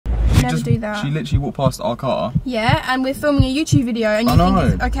never do that. She literally walked past our car. Yeah, and we're filming a YouTube video, and you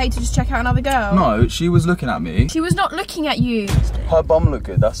think it's okay to just check out another girl? No, she was looking at me. She was not looking at you. Her bum looked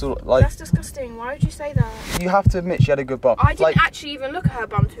good. That's all. Like, that's disgusting. Why would you say that? You have to admit she had a good bum. I didn't actually even look at her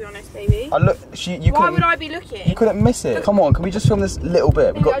bum, to be honest, baby. I look. Why would I be looking? You couldn't miss it. Come on, can we just film this little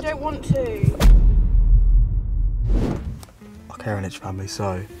bit? Baby, I don't want to. Okay, Rich family.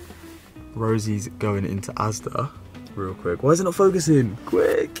 So, Rosie's going into Asda real quick. Why is it not focusing?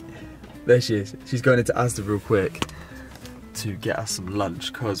 Quick! There she is. She's going into Asda real quick to get us some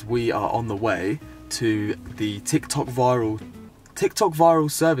lunch because we are on the way to the TikTok viral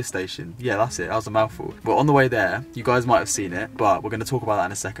service station. Yeah, that's it. That was a mouthful. We're on the way there. You guys might have seen it, but we're going to talk about that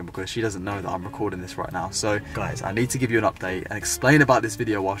in a second because she doesn't know that I'm recording this right now. So, guys, I need to give you an update and explain about this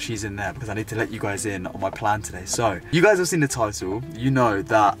video while she's in there because I need to let you guys in on my plan today. So, you guys have seen the title. You know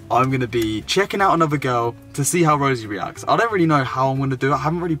that I'm going to be checking out another girl to see how Rosie reacts. I don't really know how I'm going to do it. I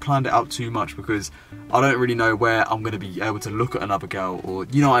haven't really planned it out too much because I don't really know where I'm going to be able to look at another girl, or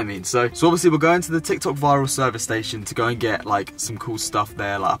you know what I mean. So obviously we're going to the TikTok viral service station to go and get like some cool stuff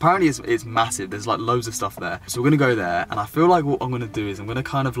there. Like apparently it's massive. There's like loads of stuff there. So we're going to go there, and I feel like what I'm going to do is I'm going to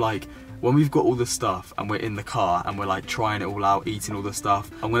kind of like, when we've got all the stuff and we're in the car and we're like trying it all out, eating all the stuff,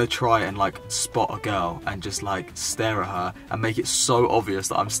 I'm gonna try and like spot a girl and just like stare at her and make it so obvious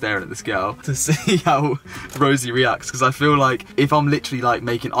that I'm staring at this girl to see how Rosie reacts. Because I feel like if I'm literally like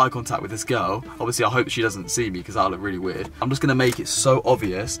making eye contact with this girl, obviously I hope she doesn't see me because that'll look really weird. I'm just gonna make it so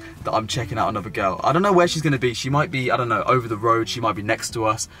obvious that I'm checking out another girl. I don't know where she's gonna be. She might be, I don't know, over the road, she might be next to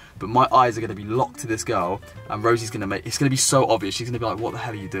us, but my eyes are gonna be locked to this girl and Rosie's gonna make, it's gonna be so obvious. She's gonna be like, what the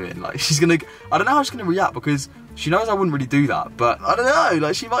hell are you doing? Like she's gonna, I don't know how she's gonna react because she knows I wouldn't really do that, but I don't know,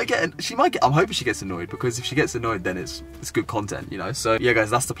 like she might get, I'm hoping she gets annoyed, because if she gets annoyed then it's good content, you know. So yeah guys,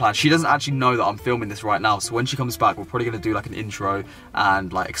 that's the plan. She doesn't actually know that I'm filming this right now, so when she comes back we're probably gonna do like an intro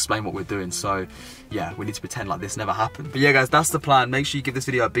and like explain what we're doing. So yeah, we need to pretend like this never happened. But yeah guys, that's the plan. Make sure you give this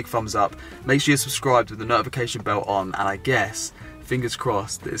video a big thumbs up, make sure you're subscribed with the notification bell on, and I guess fingers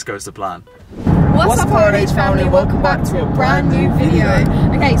crossed that this goes to plan. What's up RH family, welcome back to a brand new video.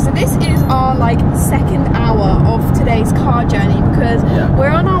 Okay, so this is our like second hour of today's car journey because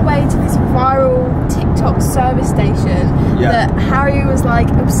we're on our way to this viral TikTok service station that Harry was like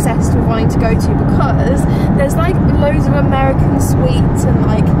obsessed with wanting to go to because there's like loads of American sweets and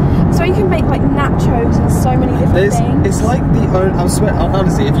like, so you can make like nachos and so many different things. It's like the, I swear,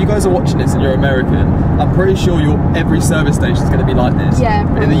 honestly, if you guys are watching this and you're American, I'm pretty sure every service station is going to be like this. Yeah.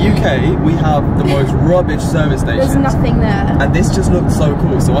 But in the UK, we have the most rubbish service stations. There's nothing there. And this just looked so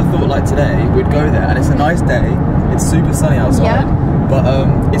cool, so I thought like today we'd go there, and it's a nice day, it's super sunny outside,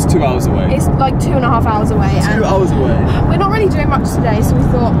 but it's 2 hours away. It's like 2.5 hours away. 2 hours away. We're not really doing much today, so we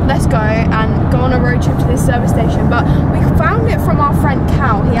thought let's go and go on a road trip to this service station. But we found it from our friend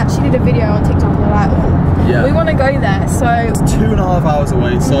Cal. He actually did a video on TikTok and we're like, oh, we want to go there. So it's 2.5 hours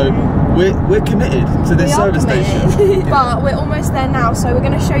away, so we're committed to this service station. But we're almost there now, so we're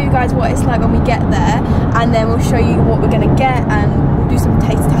going to show you guys what it's like when we get there, and then we'll show you what we're going to get, and we'll do some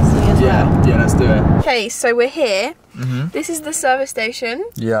taste testing as well. Yeah, let's do it. Okay, so we're here. This is the service station.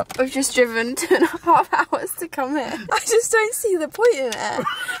 Yeah. We've just driven 2.5 hours to come here. I just don't see the point in it.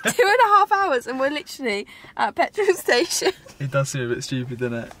 2.5 hours and we're literally at a petrol station. It does seem a bit stupid,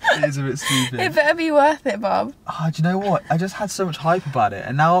 doesn't it? It is a bit stupid. It better be worth it, Bob. Oh, do you know what? I just had so much hype about it,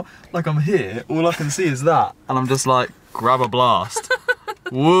 and now like I'm here, all I can see is that, and I'm just like, grab a blast.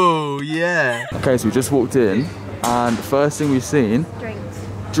 Whoa, yeah. Okay, so we just walked in, and the first thing we've seen,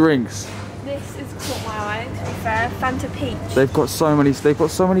 drinks. This has caught my eye, to be fair. Fanta Peach. They've got so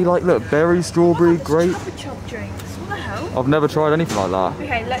many like, look, berry, strawberry, grape. Chop drinks. What the hell? I've never tried anything like that.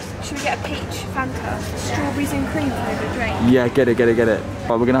 Okay, should we get a peach Fanta? Strawberries and cream flavoured drink. Yeah, get it. Right,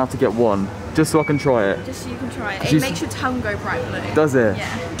 we're gonna have to get one, just so I can try it. Just so you can try it. It makes your tongue go bright blue. Does it?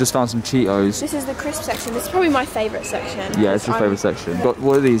 Yeah. Just found some Cheetos. This is the crisp section. This is probably my favourite section. Yeah, it's your favourite section. Got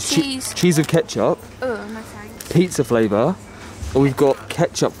what are these? Cheese with ketchup. Oh, no thanks. Pizza flavour. Or we've got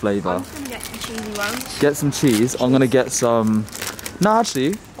ketchup flavour. I'm just gonna get some cheesy ones. Get some cheese. I'm gonna get some. No,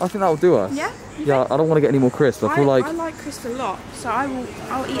 actually, I think that'll do us. Yeah. Yeah, I don't want to get any more crisp. I feel like I like crisp a lot, so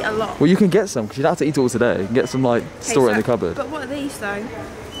I'll eat a lot. Well, you can get some because you don't have to eat it all today. You can get some, like, store it in the cupboard. But what are these though?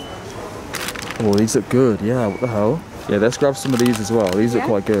 Oh, these look good. Yeah, what the hell? Yeah, let's grab some of these as well. These look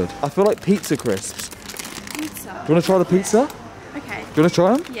quite good. I feel like pizza crisps. Pizza. Do you want to try the pizza? Okay. Do you want to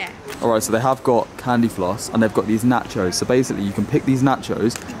try them? Yeah. Alright, so they have got candy floss and they've got these nachos. So basically you can pick these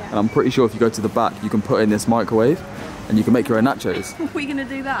nachos and I'm pretty sure if you go to the back you can put in this microwave and you can make your own nachos. Are we gonna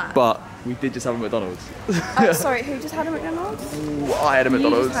do that? But we did just have a McDonald's. Sorry, who just had a McDonald's? Ooh, I had a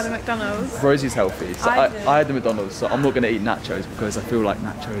McDonald's. You just had a McDonald's. Rosie's healthy, so I had the McDonald's, so I'm not gonna eat nachos because I feel like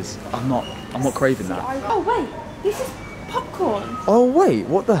nachos. I'm not craving that. Oh wait, this is popcorn. Oh wait,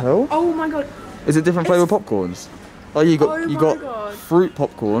 what the hell? Oh my god. Is it different flavour popcorns? Oh, you got fruit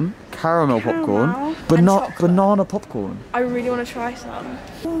popcorn, caramel popcorn, banana popcorn. I really want to try some.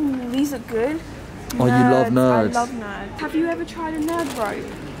 Ooh, these look good. Oh, you love nerds. I love nerds. Have you ever tried a nerd rope?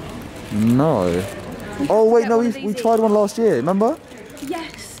 No. Oh wait, no, we tried one last year. Remember?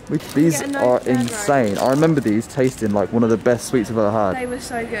 Yes. These are insane. I remember these tasting like one of the best sweets I've ever had. They were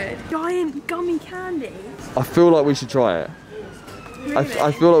so good. Giant gummy candy. I feel like we should try it. Really?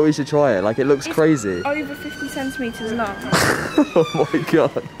 I feel like we should try it. Like, it looks crazy. Over 50 centimetres long. Oh my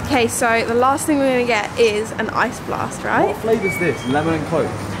god. Okay, so the last thing we're gonna get is an ice blast, right? What flavour is this? Lemon and Coke?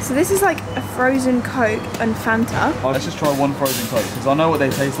 So this is like a frozen Coke and Fanta. Oh, let's just try one frozen Coke because I know what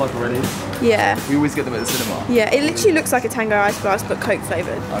they taste like already. Yeah. We always get them at the cinema. Yeah, it literally looks like a Tango ice blast but Coke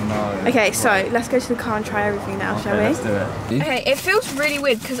flavoured. I know. Okay, so let's go to the car and try everything now, shall we? Let's do it. Okay, it feels really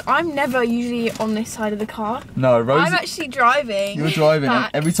weird because I'm never usually on this side of the car. No, Rosie. I'm actually driving. You're driving, and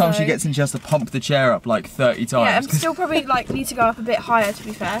every time she gets in, she has to pump the chair up like 30 times. Yeah, I'm still probably like need to go up a bit higher, to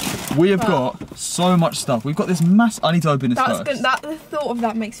be fair. We have got so much stuff. We've got this I need to open this first. The thought of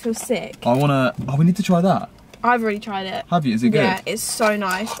that makes me feel sick. We need to try that. I've already tried it. Have you? Is it good? Yeah, it's so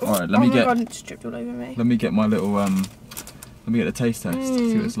nice. Alright, let me get... Oh my god, it's dripped all over me. Let me get my little, let me get the taste test,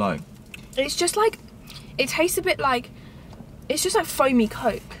 see what it's like. It's just like, it tastes a bit like, it's just like foamy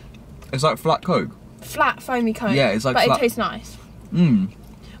Coke. It's like flat Coke? Flat, foamy Coke. Yeah, it's like but flat. It tastes nice.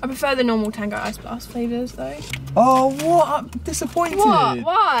 I prefer the normal Tango Ice Blast flavours though. Oh, what? I'm disappointed. What?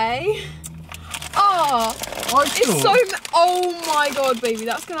 Why? Oh, it's so... Oh my god, baby,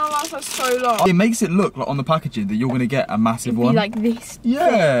 that's gonna last us so long. It makes it look like on the packaging that you're gonna get a massive one. Like this.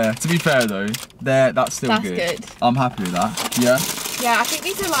 Yeah. To be fair though, that's still good. That's good. I'm happy with that. Yeah. Yeah, I think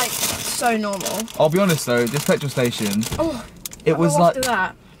these are like so normal. I'll be honest though, this petrol station. Oh. It was like.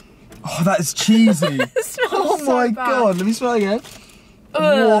 That. Oh, that is cheesy. It smells oh my so bad. god, let me smell again.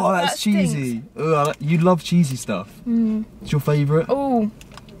 Whoa, that's cheesy. Ugh, you love cheesy stuff. It's your favourite? Oh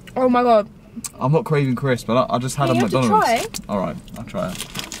my god. I'm not craving crisp, but I just had a McDonald's. Try it. Alright, I'll try it.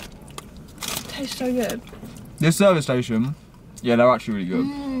 It tastes so good. This service station, yeah, they're actually really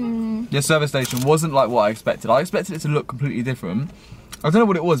good. This service station wasn't like what I expected. I expected it to look completely different. I don't know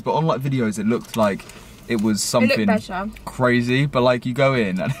what it was, but on like videos it looked like it was something crazy, but like you go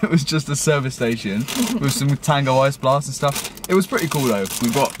in and it was just a service station with some Tango Ice Blast and stuff. It was pretty cool though.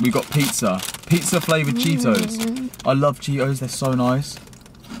 We got pizza flavoured Cheetos. I love Cheetos, they're so nice.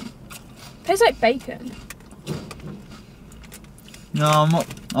 Tastes like bacon. No,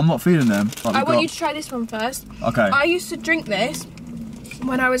 I'm not feeling them. Like I want you to try this one first. Okay. I used to drink this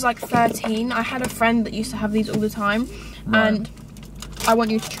when I was like 13. I had a friend that used to have these all the time, and I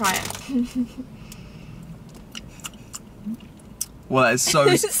want you to try it. Well, that is so...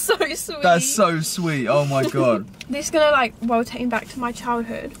 It's so sweet. That's so sweet. Oh my god. This is gonna like take me back to my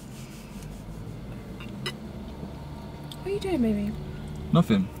childhood. What are you doing, baby?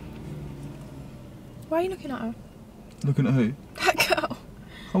 Nothing. Why are you looking at her? Looking at who? That girl.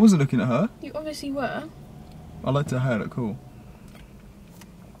 I wasn't looking at her. You obviously were. I liked her hair, look cool.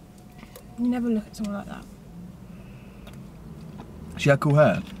 You never look at someone like that. She had cool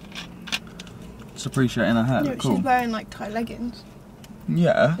hair. Just appreciating her hair, No, look cool. she's wearing like tight leggings.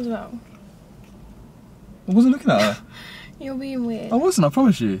 Yeah. As well. I wasn't looking at her. You're being weird. I wasn't, I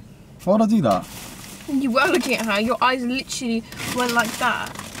promise you. Why would I do that? You were looking at her. Your eyes literally went like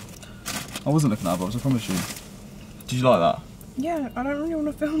that. I wasn't looking at her, I promise you. Did you like that? Yeah, I don't really want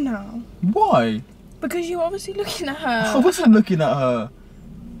to film now. Why? Because you're obviously looking at her. I wasn't looking at her.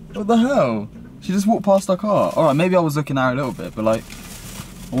 What the hell? She just walked past our car. Alright, maybe I was looking at her a little bit, but like,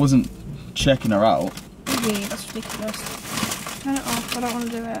 I wasn't checking her out. Maybe, that's ridiculous. Turn it off, I don't want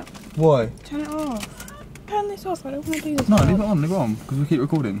to do it. Why? Turn it off. Turn this off, I don't want to do this. No, leave it on, because we keep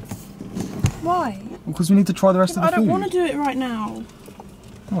recording. Why? Because we need to try the rest of the food. I don't want to do it right now.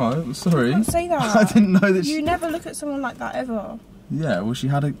 Alright, sorry. Don't say that. I didn't know that You never look at someone like that ever. Yeah, well she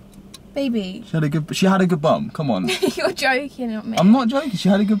had a... Baby. She had a good bum, come on. You're joking at me. I'm not joking, she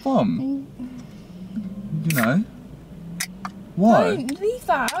had a good bum. You know. Why? Don't leave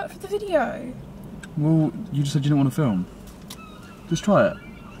that for the video. Well, you just said you didn't want to film. Just try it.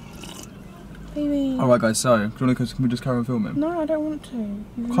 Baby. Alright guys, so, can we just carry on filming? No, I don't want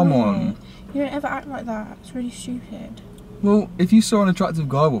to. Come on. You don't ever act like that. It's really stupid. Well, if you saw an attractive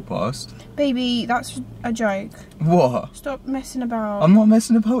guy walk past... Baby, that's a joke. What? Stop messing about. I'm not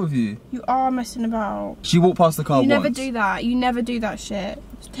messing about with you. You are messing about. She walked past the car once. You never do that. You never do that shit.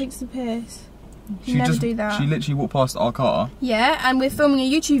 It takes the piss. You never do that. She literally walked past our car. Yeah, and we're filming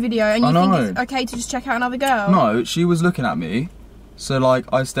a YouTube video and you think it's okay to just check out another girl? No, she was looking at me. So, like,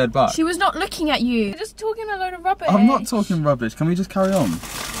 I stared back. She was not looking at you. You're just talking a load of rubbish. I'm not talking rubbish. Can we just carry on?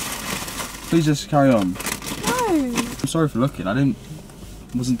 Please just carry on. No. I'm sorry for looking.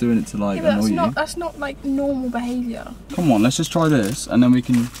 Wasn't doing it to, like, annoy you. That's not, like, normal behaviour. Come on, let's just try this and then we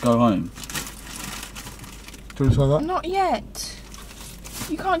can go home. Do you want to try that? Not yet.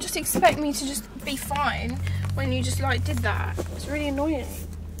 You can't just expect me to just be fine when you just, like, did that. It's really annoying.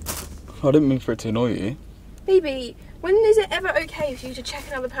 I didn't mean for it to annoy you. Baby, when is it ever okay for you to check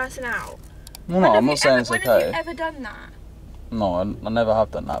another person out? Well, no, I'm not saying it's okay. When have you ever done that? No, I never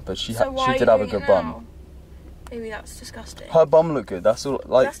have done that, but she did have a good bum. Maybe that's disgusting. Her bum looked good, that's all,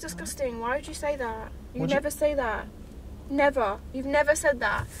 like... That's disgusting, why would you say that? You never say that. Never. You've never said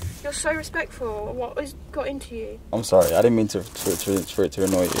that. You're so respectful. What has got into you? I'm sorry, I didn't mean for it to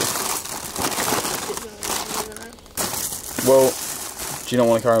annoy you. Well, do you not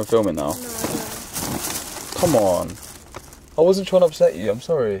want to carry on filming now? No, I don't. Come on. I wasn't trying to upset you, I'm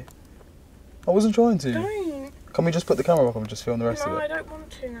sorry. I wasn't trying to. Don't. Can we just put the camera up and just film the rest of it? No, I don't want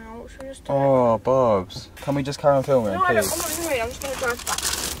to now. What should we just do? Oh, Bobs. Can we just carry on filming, no, please? I'm not doing it. I'm just going to drive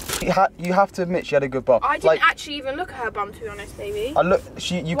back. You have to admit she had a good bum. I didn't actually even look at her bum, to be honest, baby.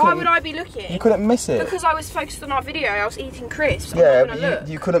 Why would I be looking? You couldn't miss it. Because I was focused on our video. I was eating crisps. Yeah, but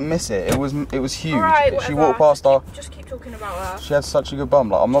you couldn't miss it. It was huge. All right, whatever. She walked past our... Just keep talking about her. She had such a good bum.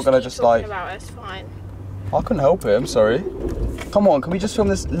 Like, I'm not going to just like... about her, it's fine. I couldn't help it, I'm sorry. Come on, can we just film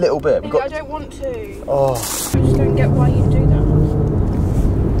this little bit? I don't want to. Oh. I just don't get why you do that.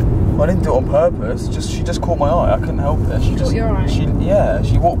 I didn't do it on purpose. She just caught my eye. I couldn't help it. She caught your eye?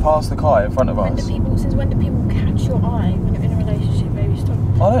 She walked past the car in front of us. Since when do people catch your eye when you're in a relationship, baby? Stop.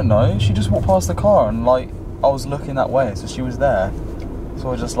 I don't know. She just walked past the car and like I was looking that way, so she was there. So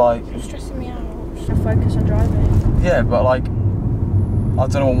I was just like... You're stressing me out. Just focus on driving. Yeah, but like I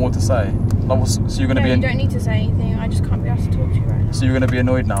don't know what more to say. Like, so you're gonna be... You don't need to say anything. I just can't be asked to talk to you right now. So you're gonna be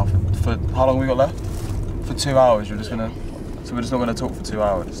annoyed now for how long we got left? For 2 hours. You're just gonna... So we're just not gonna talk for 2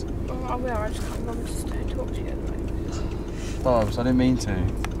 hours. I will, I just can't bother to talk to you at the moment. Bobs, I didn't mean to.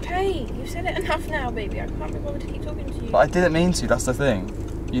 Okay, you've said it enough now, baby. I can't be bothered to keep talking to you. But I didn't mean to, that's the thing.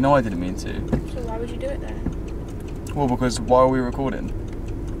 You know I didn't mean to. So why would you do it then? Well, because why are we recording?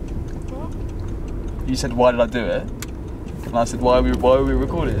 What? You said, why did I do it? And I said, why are we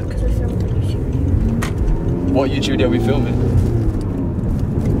recording it? Because we're filming a YouTube video. What YouTube video are we filming?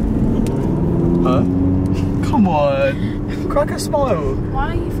 Huh? Come on! Crack a smile!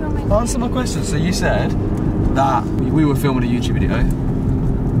 Why are you filming? Answer my question. So you said that we were filming a YouTube video,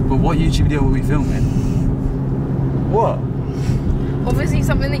 but what YouTube video were we filming? What? Obviously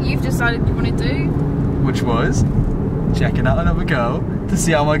something that you've decided you want to do. Which was checking out another girl to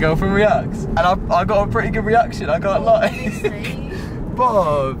see how my girlfriend reacts. And I got a pretty good reaction, I can't lie.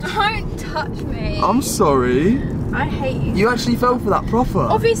 Bob! Don't touch me. I'm sorry. I hate you. You actually fell for that proper.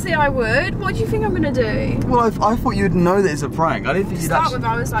 Obviously I would. What do you think I'm going to do? Well, I thought you'd know that it's a prank. I didn't think you'd actually...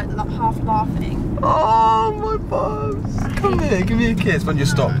 I was like half laughing. Oh, my Bobs. Come here, give me a kiss when you're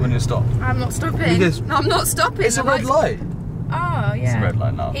stopped, I'm not stopping. I'm not stopping. It's a red light. Oh, yeah. It's a red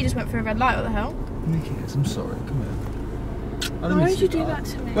light now. He just went for a red light, what the hell? Give me a kiss, I'm sorry, come here. Why would you do that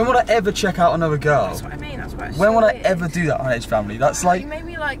to me? When would I ever check out another girl? That's what I mean, that's why it's When would I ever do that on H Family? That's like... You made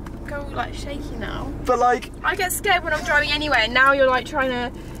me like go like shaky now. But like... I get scared when I'm driving anyway, and now you're like trying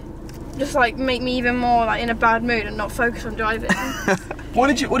to just like make me even more like in a bad mood and not focus on driving. What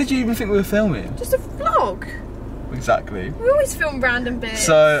did you even think we were filming? Just a vlog. Exactly. We always film random bits.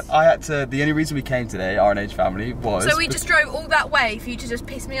 So I had to, the only reason we came today, R&H Family, was... So we just drove all that way for you to just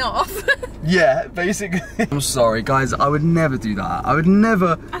piss me off? Yeah, basically. I'm sorry guys, I would never do that. I would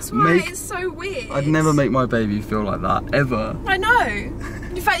never That's why it's so weird. I'd never make my baby feel like that, ever. I know.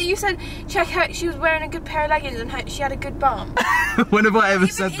 The fact that you said check out she was wearing a good pair of leggings and she had a good bum. When have I ever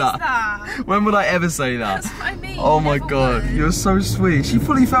said that? When would I ever say that? That's what I mean. Oh my god, you're so sweet. She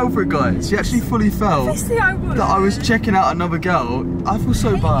fully fell for it, guys. She actually fully fell. Obviously I would. That I was checking out another girl. I feel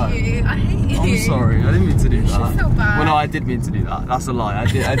so bad. I hate you. I'm sorry, I didn't mean to do that. You should feel bad. Well no, I did mean to do that. That's a lie. I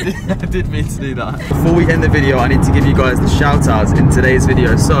did mean to do that. Before we end the video, I need to give you guys the shout outs in today's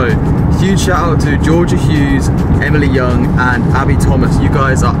video. So, huge shout out to Georgia Hughes, Emily Young and Abby Thomas. You guys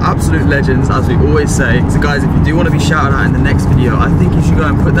guys are absolute legends, as we always say. So guys, if you do want to be shouted out in the next video, I think you should go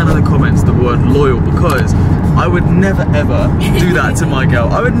and put down in the comments the word loyal, because I would never ever do that to my girl.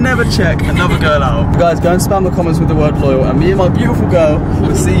 I would never check another girl out. Guys, go and spam the comments with the word loyal, and me and my beautiful girl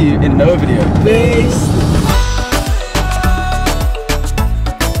will see you in another video. Peace!